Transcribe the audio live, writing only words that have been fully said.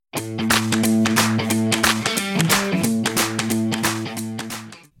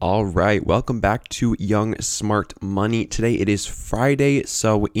All right, welcome back to Young Smart Money. Today it is Friday,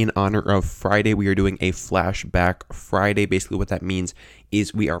 so in honor of Friday, we are doing a Flashback Friday. Basically what that means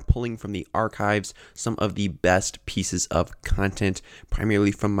is we are pulling from the archives some of the best pieces of content,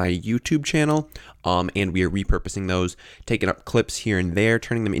 primarily from my YouTube channel, and we are repurposing those, taking up clips here and there,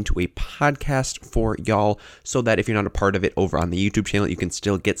 turning them into a podcast for y'all, so that if you're not a part of it over on the YouTube channel, you can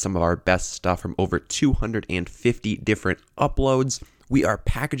still get some of our best stuff from over 250 different uploads. We are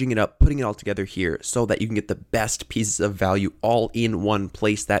packaging it up, putting it all together here so that you can get the best pieces of value all in one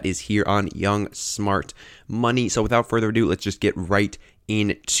place. That is here on Young Smart Money. So without further ado, let's just get right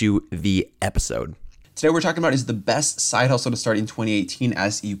into the episode. Today we're talking about is the best side hustle to start in 2018,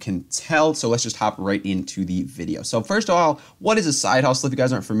 as you can tell. So let's just hop right into the video. So first of all, what is a side hustle? If you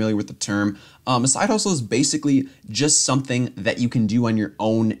guys aren't familiar with the term, a side hustle is basically just something that you can do on your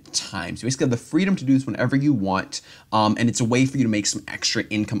own time. So you basically have the freedom to do this whenever you want, and it's a way for you to make some extra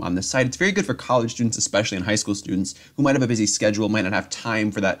income on the side. It's very good for college students, especially and high school students who might have a busy schedule, might not have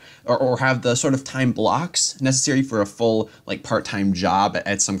time for that, or have the sort of time blocks necessary for a full like part-time job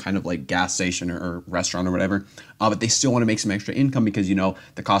at some kind of like gas station or restaurant or whatever. But they still want to make some extra income because, you know,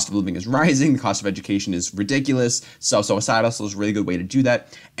 the cost of living is rising, the cost of education is ridiculous. So a side hustle is a really good way to do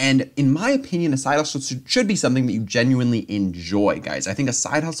that. And in my opinion, a side hustle should be something that you genuinely enjoy, guys. I think a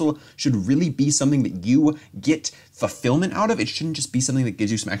side hustle should really be something that you get fulfillment out of. It shouldn't just be something that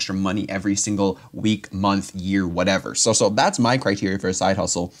gives you some extra money every single week, month, year, whatever. So that's my criteria for a side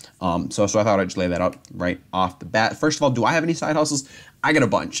hustle. So I thought I'd just lay that out right off the bat. First of all, do I have any side hustles? I got a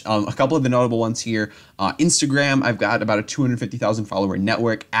bunch. A couple of the notable ones here. Instagram, I've got about a 250,000 follower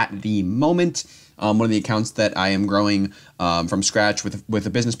network at the moment. One of the accounts that I am growing from scratch with a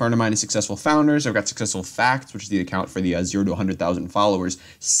business partner of mine is Successful Founders. I've got Successful Facts, which is the account for the 0 to 100,000 followers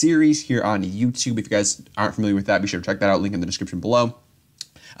series here on YouTube. If you guys aren't familiar with that, be sure to check that out. Link in the description below.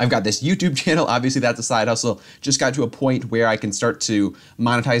 I've got this YouTube channel. Obviously, that's a side hustle. Just got to a point where I can start to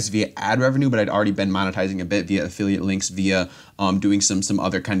monetize via ad revenue, but I'd already been monetizing a bit via affiliate links, via doing some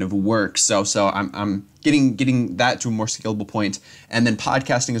other kind of work. So I'm getting that to a more scalable point. And then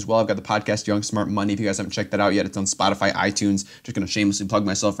podcasting as well. I've got the podcast Young Smart Money. If you guys haven't checked that out yet, it's on Spotify, iTunes. Just going to shamelessly plug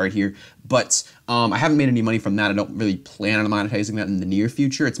myself right here. But I haven't made any money from that. I don't really plan on monetizing that in the near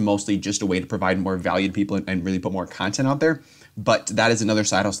future. It's mostly just a way to provide more value to people and really put more content out there. But that is another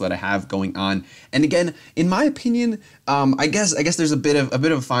side hustle that I have going on. And again, in my opinion, I guess there's a bit of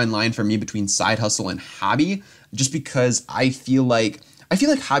a fine line for me between side hustle and hobby, just because I feel like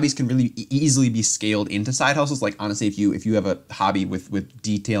hobbies can really easily be scaled into side hustles. Like honestly, if you have a hobby with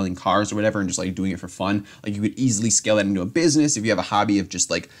detailing cars or whatever and just like doing it for fun, like you could easily scale that into a business. If you have a hobby of just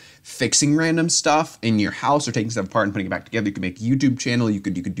like fixing random stuff in your house or taking stuff apart and putting it back together, you could make a YouTube channel. You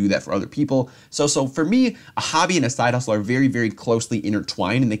could do that for other people. So for me, a hobby and a side hustle are very, very closely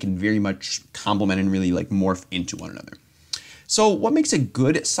intertwined, and they can very much complement and really like morph into one another. So what makes a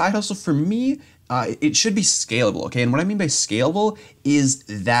good side hustle for me? It should be scalable, okay? And what I mean by scalable is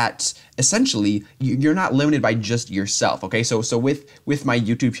that essentially you're not limited by just yourself, okay? So with my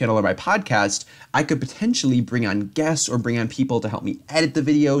YouTube channel or my podcast, I could potentially bring on guests or bring on people to help me edit the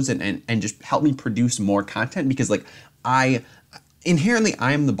videos and just help me produce more content, because like inherently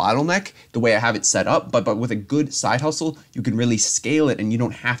I am the bottleneck the way I have it set up, but with a good side hustle, you can really scale it and you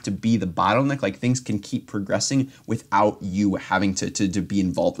don't have to be the bottleneck. Like things can keep progressing without you having to be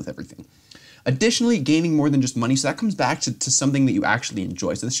involved with everything. Additionally, gaining more than just money. So that comes back to something that you actually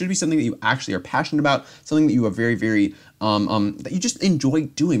enjoy. So this should be something that you actually are passionate about, something that you are very, very, that you just enjoy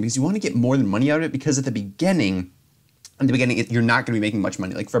doing, because you want to get more than money out of it, because at the beginning, you're not going to be making much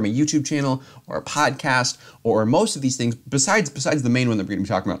money, like from a YouTube channel or a podcast or most of these things, besides the main one that we're going to be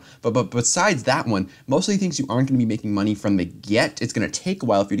talking about. But besides that one, most of the things you aren't going to be making money from the get. It's going to take a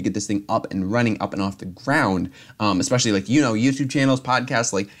while for you to get this thing up and running, up and off the ground, especially like, you know, YouTube channels,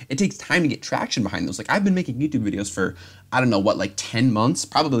 podcasts, like it takes time to get traction behind those. Like I've been making YouTube videos for, I don't know what, like 10 months,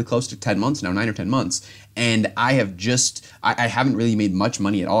 probably close to 10 months now, 9 or 10 months. And I haven't really made much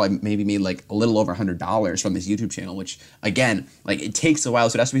money at all. I maybe made like a little over $100 from this YouTube channel, which again, like it takes a while.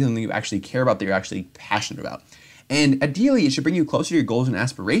 So it has to be something you actually care about, that you're actually passionate about. And ideally, it should bring you closer to your goals and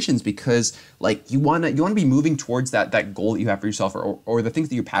aspirations, because like you want to be moving towards that goal that you have for yourself, or the things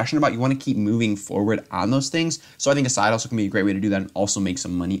that you're passionate about. You want to keep moving forward on those things. So I think a side hustle can be a great way to do that and also make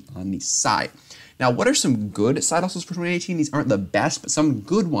some money on the side. Now, what are some good side hustles for 2018? These aren't the best, but some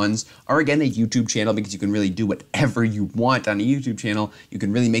good ones are, again, a YouTube channel, because you can really do whatever you want on a YouTube channel. You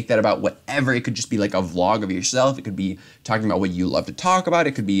can really make that about whatever. It could just be like a vlog of yourself. It could be talking about what you love to talk about.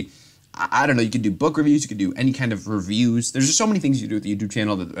 It could be, I don't know, you could do book reviews. You could do any kind of reviews. There's just so many things you do with the YouTube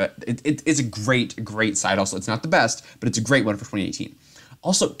channel that it's a great side hustle. It's not the best, but it's a great one for 2018.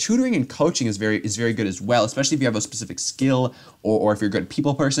 Also, tutoring and coaching is very good as well, especially if you have a specific skill or if you're a good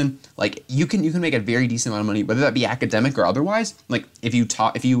people person. Like you can make a very decent amount of money, whether that be academic or otherwise. Like if you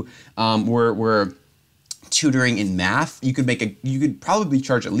were tutoring in math, you could probably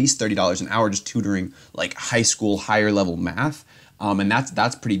charge at least $30 an hour just tutoring like high school, higher level math. And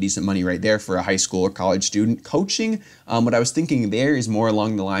that's pretty decent money right there for a high school or college student. Coaching, what I was thinking there is more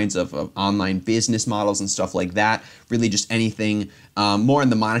along the lines of online business models and stuff like that. Really just anything more on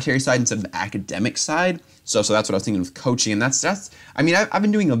the monetary side instead of the academic side. So that's what I was thinking with coaching. And that's I mean, I've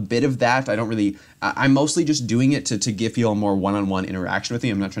been doing a bit of that. I'm mostly just doing it to give people more one-on-one interaction with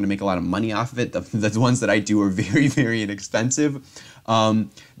me. I'm not trying to make a lot of money off of it. The ones that I do are very, very inexpensive.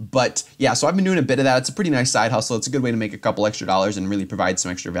 But yeah, so I've been doing a bit of that. It's a pretty nice side hustle. It's a good way to make a couple extra dollars and really provide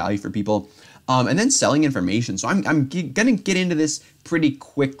some extra value for people. And then selling information. So I'm gonna get into this pretty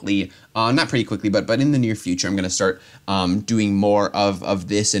quickly. Not pretty quickly, but in the near future, I'm gonna start doing more of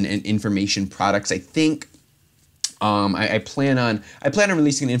this and information products. I think I plan on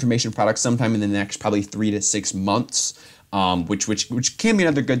releasing an information product sometime in the next probably 3 to 6 months. Which can be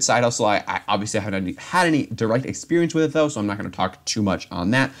another good side hustle. I obviously haven't had any direct experience with it though, so I'm not going to talk too much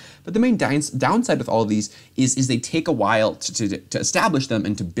on that. But the main downside with all of these is they take a while to establish them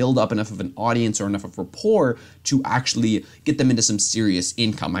and to build up enough of an audience or enough of rapport to actually get them into some serious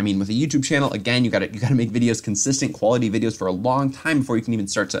income. I mean, with a YouTube channel, again, you got to make videos, consistent quality videos for a long time before you can even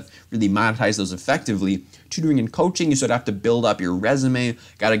start to really monetize those effectively. Tutoring and coaching, you sort of have to build up your resume,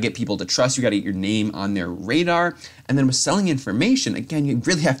 got to get people to trust you, got to get your name on their radar. And then with selling information, again, you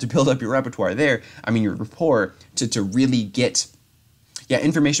really have to build up your repertoire there. I mean, your rapport to really get,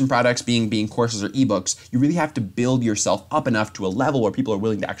 information products being courses or ebooks. You really have to build yourself up enough to a level where people are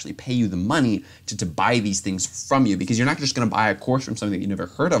willing to actually pay you the money to buy these things from you, because you're not just going to buy a course from something that you never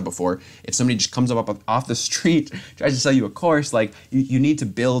heard of before. If somebody just comes up off the street, tries to sell you a course, like you need to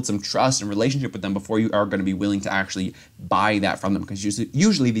build some trust and relationship with them before you are going to be willing to actually buy that from them, because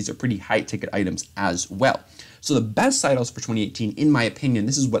usually these are pretty high ticket items as well. So the best side hustle for 2018, in my opinion,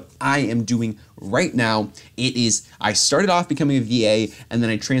 this is what I am doing right now. I started off becoming a VA, and then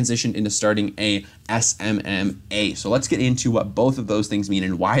I transitioned into starting a SMMA. So let's get into what both of those things mean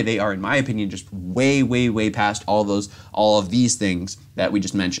and why they are, in my opinion, just way, way, way past all of these things that we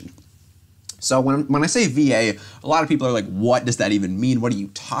just mentioned. So when I say VA, a lot of people are like, what does that even mean? What are you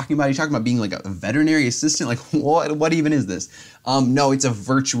talking about? Are you talking about being like a veterinary assistant? Like, what even is this? No, it's a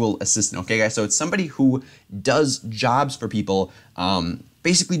virtual assistant, okay, guys? So it's somebody who does jobs for people,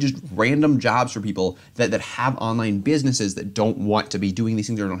 basically just random jobs for people that have online businesses that don't want to be doing these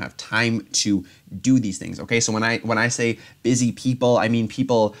things or don't have time to do these things, okay? So when I say busy people, I mean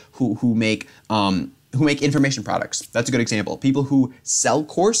people who make information products. That's a good example. People who sell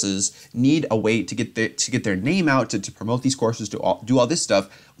courses need a way to get their name out, to promote these courses, to do all this stuff,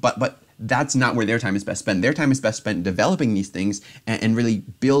 but that's not where their time is best spent. Their time is best spent developing these things and really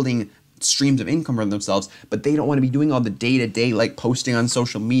building streams of income for themselves, but they don't want to be doing all the day-to-day like posting on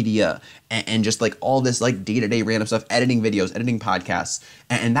social media and just like all this like day-to-day random stuff, editing videos, editing podcasts.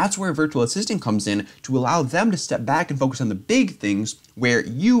 And that's where a virtual assistant comes in to allow them to step back and focus on the big things, where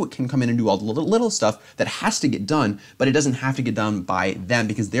you can come in and do all the little stuff that has to get done, but it doesn't have to get done by them,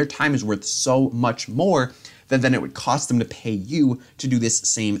 because their time is worth so much more than it would cost them to pay you to do this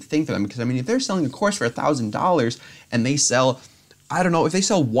same thing for them. Because I mean, if they're selling a course for $1,000 and they sell, I don't know, if they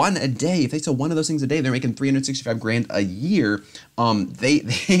sell one a day, if they sell one of those things a day, they're making $365,000 a year.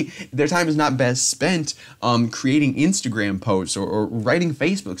 Their time is not best spent creating Instagram posts or writing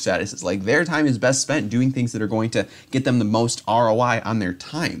Facebook statuses. Like, their time is best spent doing things that are going to get them the most ROI on their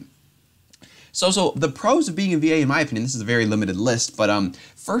time. So the pros of being a VA, in my opinion, this is a very limited list, but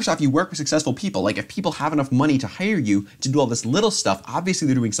first off, you work with successful people. Like, if people have enough money to hire you to do all this little stuff, obviously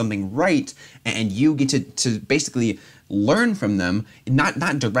they're doing something right, and you get to basically learn from them,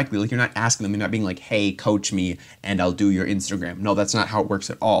 not directly, like you're not asking them, you're not being like, hey, coach me and I'll do your Instagram. No, that's not how it works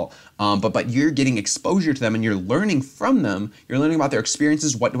at all. But you're getting exposure to them and you're learning from them. You're learning about their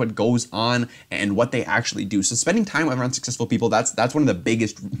experiences, what goes on, and what they actually do. So spending time around successful people, that's one of the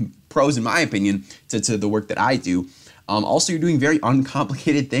biggest pros, in my opinion, to the work that I do. Also, you're doing very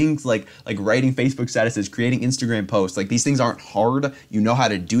uncomplicated things like writing Facebook statuses, creating Instagram posts. Like, these things aren't hard. You know how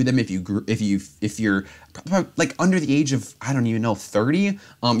to do them. If you're like under the age of, I don't even know, 30,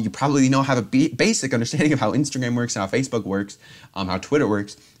 you probably have a basic understanding of how Instagram works, how Facebook works, how Twitter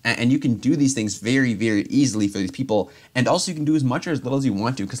works, and you can do these things very, very easily for these people. And also, you can do as much or as little as you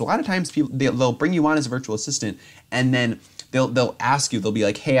want to, because a lot of times they'll bring you on as a virtual assistant, and then they'll ask you, they'll be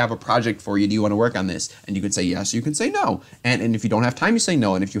like, hey, I have a project for you. Do you want to work on this? And you can say yes, you can say no. And if you don't have time, you say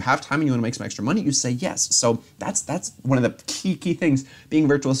no. And if you have time and you want to make some extra money, you say yes. So that's one of the key things. Being a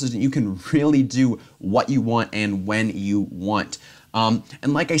virtual assistant, you can really do what you want and when you want.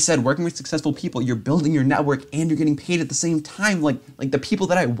 And like I said, working with successful people, you're building your network and you're getting paid at the same time. Like the people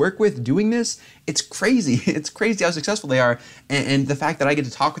that I work with doing this, it's crazy. It's crazy how successful they are. And the fact that I get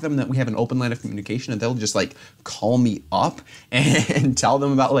to talk with them, that we have an open line of communication, and they'll just like call me up and tell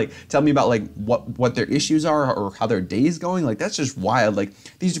me about what their issues are or how their day is going. Like, that's just wild. Like,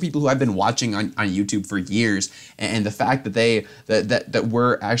 these are people who I've been watching on YouTube for years. And the fact that that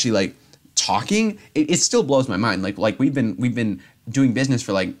we're actually like talking, it still blows my mind. Like we've been doing business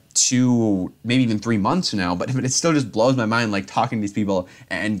for like 2, maybe even 3 months now, but it still just blows my mind, like talking to these people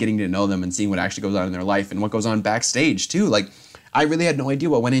and getting to know them and seeing what actually goes on in their life and what goes on backstage too. Like, I really had no idea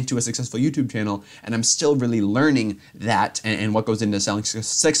what went into a successful YouTube channel, and I'm still really learning that and what goes into selling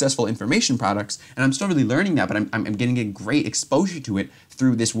successful information products. And I'm still really learning that, but I'm getting a great exposure to it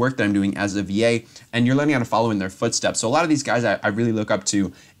through this work that I'm doing as a VA, and you're learning how to follow in their footsteps. So a lot of these guys I really look up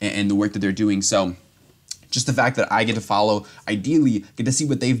to and the work that they're doing. So just the fact that I get to follow, ideally, get to see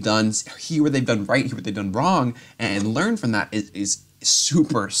what they've done, hear what they've done right, hear what they've done wrong, and learn from that is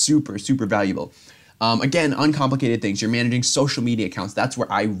super, super, super valuable. Again, uncomplicated things. You're managing social media accounts. That's where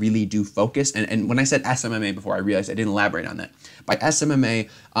I really do focus. And when I said SMMA before, I realized I didn't elaborate on that. By SMMA,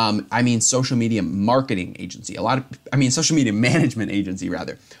 I mean social media marketing agency. Social media management agency,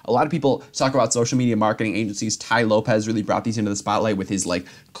 rather. A lot of people talk about social media marketing agencies. Tai Lopez really brought these into the spotlight with his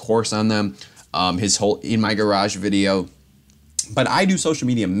course on them, his whole In My Garage video. But I do social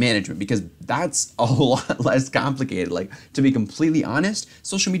media management because that's a lot less complicated. Like, to be completely honest,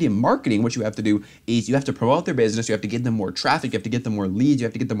 social media marketing, what you have to do is you have to promote their business, you have to get them more traffic, you have to get them more leads, you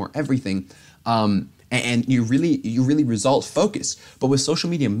have to get them more everything. And you really result focused. But with social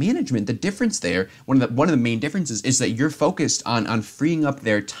media management, the difference there, one of the main differences is that you're focused on freeing up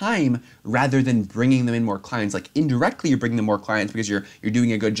their time rather than bringing them in more clients. Like, indirectly, you're bringing them more clients because you're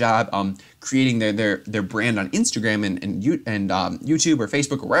doing a good job creating their brand on Instagram and YouTube or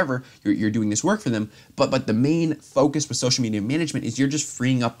Facebook or wherever you're doing this work for them. But the main focus with social media management is you're just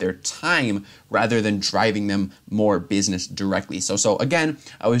freeing up their time rather than driving them more business directly. So again,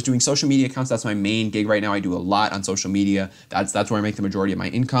 I was doing social media accounts. That's my main gig right now. I do a lot on social media. That's where I make the majority of my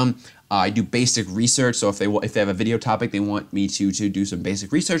income. I do basic research. So if they have a video topic they want me to do some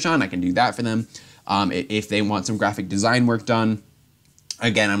basic research on, I can do that for them. If they want some graphic design work done,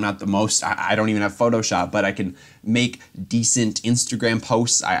 again, I'm not the most, I don't even have Photoshop, but I can make decent Instagram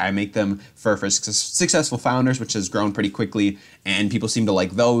posts. I make them for successful founders, which has grown pretty quickly, and people seem to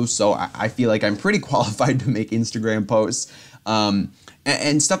like those. So I feel like I'm pretty qualified to make Instagram posts.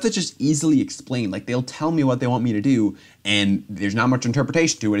 And stuff that's just easily explained. Like, they'll tell me what they want me to do, and there's not much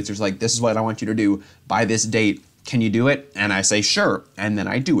interpretation to it. It's just like, this is what I want you to do by this date. Can you do it? And I say, sure. And then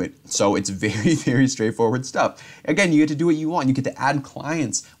I do it. So it's very, very straightforward stuff. Again, you get to do what you want. You get to add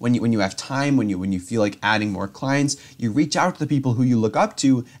clients when you have time, when you feel like adding more clients. You reach out to the people who you look up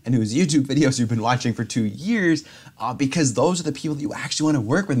to and whose YouTube videos you've been watching for 2 years, because those are the people that you actually want to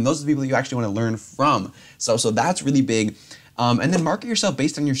work with, and those are the people that you actually want to learn from. So that's really big. And then market yourself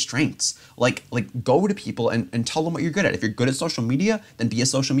based on your strengths. Like go to people and tell them what you're good at. If you're good at social media, then be a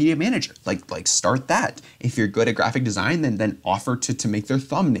social media manager. Like start that. If you're good at graphic design, then offer to make their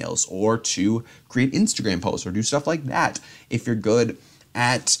thumbnails or to create Instagram posts or do stuff like that. If you're good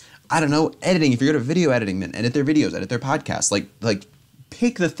at, editing, if you're good at video editing, then edit their videos, edit their podcasts. Like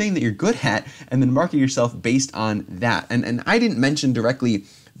pick the thing that you're good at and then market yourself based on that. And I didn't mention directly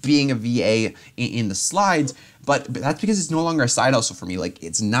being a VA in the slides, but that's because it's no longer a side hustle for me. Like,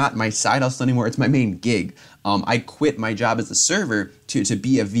 it's not my side hustle anymore. It's my main gig. I quit my job as a server to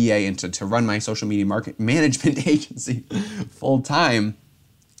be a VA and to run my social media market management agency full time.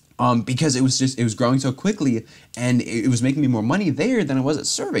 Because it was growing so quickly and it was making me more money there than it was at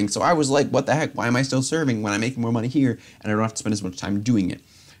serving. So I was like, what the heck? Why am I still serving when I'm making more money here and I don't have to spend as much time doing it?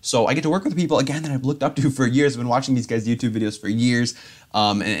 So I get to work with people, again, that I've looked up to for years. I've been watching these guys' YouTube videos for years,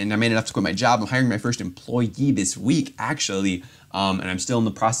 and I made enough to quit my job. I'm hiring my first employee this week, actually, and I'm still in the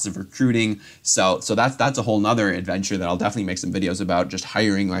process of recruiting. So that's a whole nother adventure that I'll definitely make some videos about, just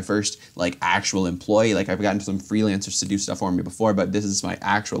hiring my first, actual employee. I've gotten some freelancers to do stuff for me before, but this is my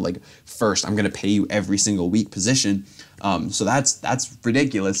actual, first, I'm going to pay you every single week position. So that's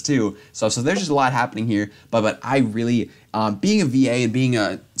ridiculous too. So there's just a lot happening here, but I really, being a VA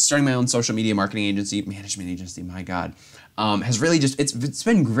and starting my own social media marketing agency, management agency, my God, has really just, it's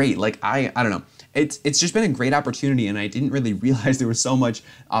been great. Like, I don't know. It's just been a great opportunity, and I didn't really realize there was so much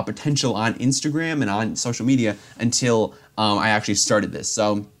potential on Instagram and on social media until I actually started this.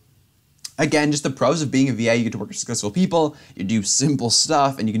 So again, just the pros of being a VA: you get to work with successful people, you do simple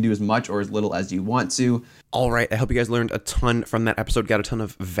stuff, and you can do as much or as little as you want to. All right, I hope you guys learned a ton from that episode, got a ton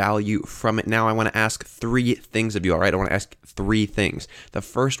of value from it. Now I want to ask 3 things of you, all right? I want to ask 3 things. The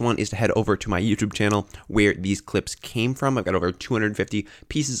first one is to head over to my YouTube channel where these clips came from. I've got over 250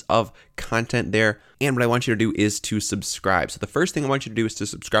 pieces of content there. And what I want you to do is to subscribe. So the first thing I want you to do is to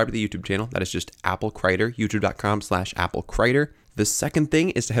subscribe to the YouTube channel. That is just Apple Crider, youtube.com/Apple Crider. The second thing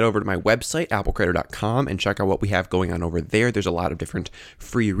is to head over to my website, applecrider.com, and check out what we have going on over there. There's a lot of different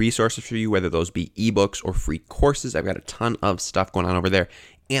free resources for you, whether those be ebooks or free courses. I've got a ton of stuff going on over there.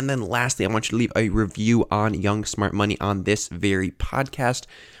 And then lastly, I want you to leave a review on Young Smart Money on this very podcast.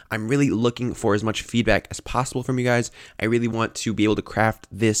 I'm really looking for as much feedback as possible from you guys. I really want to be able to craft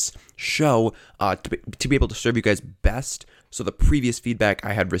this show to be able to serve you guys best. So the previous feedback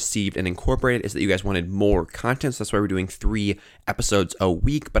I had received and incorporated is that you guys wanted more content. So that's why we're doing 3 episodes a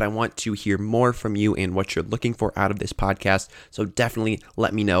week. But I want to hear more from you and what you're looking for out of this podcast. So definitely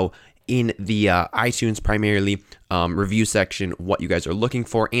let me know in the iTunes primarily review section what you guys are looking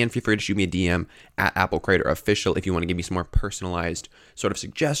for, and feel free to shoot me a DM at Apple Crider Official if you want to give me some more personalized sort of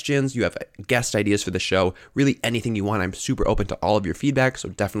suggestions. You have guest ideas for the show, really anything you want. I'm super open to all of your feedback, so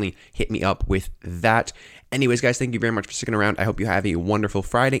definitely hit me up with that. Anyways, guys, thank you very much for sticking around. I hope you have a wonderful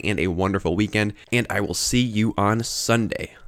Friday and a wonderful weekend, and I will see you on Sunday.